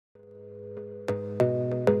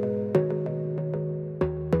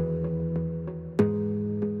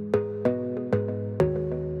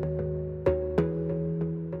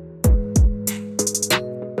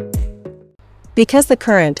Because the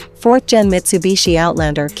current, 4th-gen Mitsubishi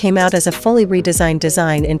Outlander came out as a fully redesigned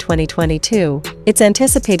design in 2022, it's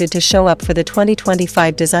anticipated to show up for the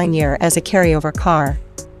 2025 design year as a carryover car.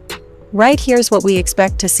 Right here's what we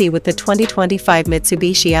expect to see with the 2025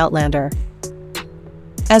 Mitsubishi Outlander.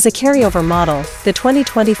 As a carryover model, the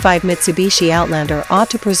 2025 Mitsubishi Outlander ought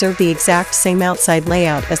to preserve the exact same outside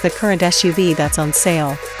layout as the current SUV that's on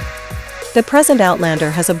sale. The present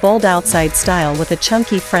Outlander has a bold outside style with a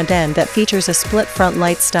chunky front end that features a split front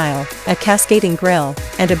light style, a cascading grille,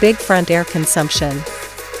 and a big front air consumption.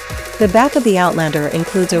 The back of the Outlander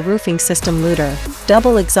includes a roofing system looter,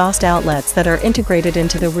 double exhaust outlets that are integrated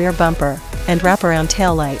into the rear bumper, and wraparound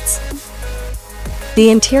taillights.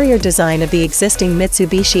 The interior design of the existing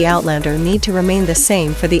Mitsubishi Outlander need to remain the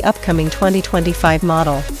same for the upcoming 2025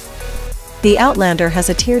 model. The Outlander has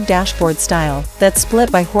a tiered dashboard style that's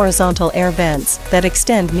split by horizontal air vents that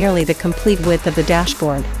extend nearly the complete width of the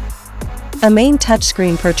dashboard. A main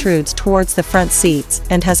touchscreen protrudes towards the front seats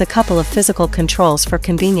and has a couple of physical controls for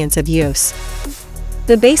convenience of use.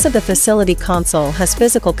 The base of the facility console has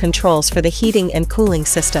physical controls for the heating and cooling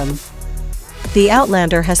system. The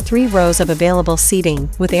Outlander has 3 rows of available seating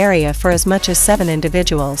with area for as much as 7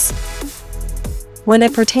 individuals. When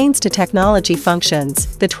it pertains to technology functions,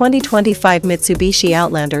 the 2025 Mitsubishi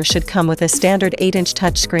Outlander should come with a standard 8-inch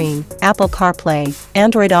touchscreen, Apple CarPlay,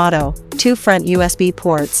 Android Auto, 2 front USB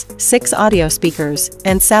ports, 6 audio speakers,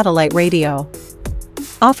 and satellite radio.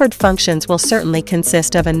 Offered functions will certainly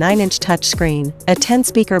consist of a 9-inch touchscreen, a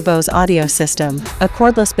 10-speaker Bose audio system, a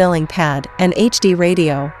cordless billing pad, an HD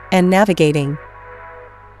radio, and navigating.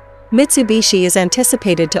 Mitsubishi is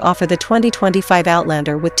anticipated to offer the 2025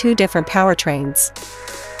 Outlander with 2 different powertrains.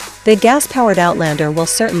 The gas-powered Outlander will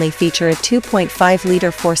certainly feature a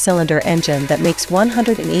 2.5-liter 4-cylinder engine that makes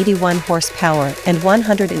 181 horsepower and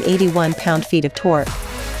 181 pound-feet of torque.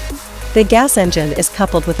 The gas engine is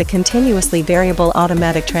coupled with a continuously variable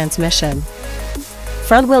automatic transmission.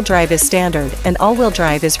 Front-wheel drive is standard and all-wheel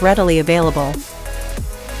drive is readily available.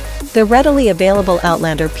 The readily available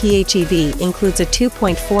Outlander PHEV includes a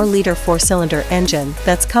 2.4-liter 4-cylinder engine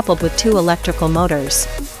that's coupled with 2 electrical motors.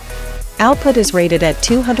 Output is rated at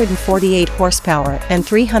 248 horsepower and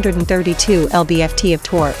 332 lb-ft of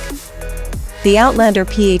torque. The Outlander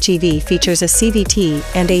PHEV features a CVT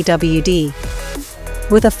and AWD.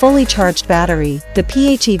 With a fully charged battery, the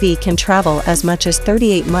PHEV can travel as much as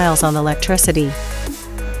 38 miles on electricity.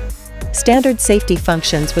 Standard safety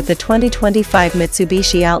functions with the 2025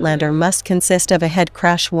 Mitsubishi Outlander must consist of a head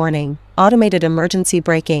crash warning, automated emergency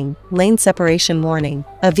braking, lane separation warning,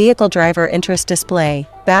 a vehicle driver interest display,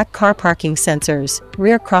 back car parking sensors,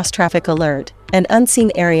 rear cross-traffic alert, and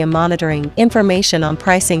unseen area monitoring. Information on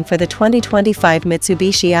pricing for the 2025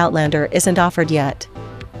 Mitsubishi Outlander isn't offered yet.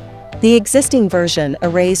 The existing version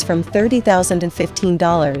arrays from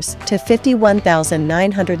 $30,015 to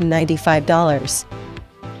 $51,995.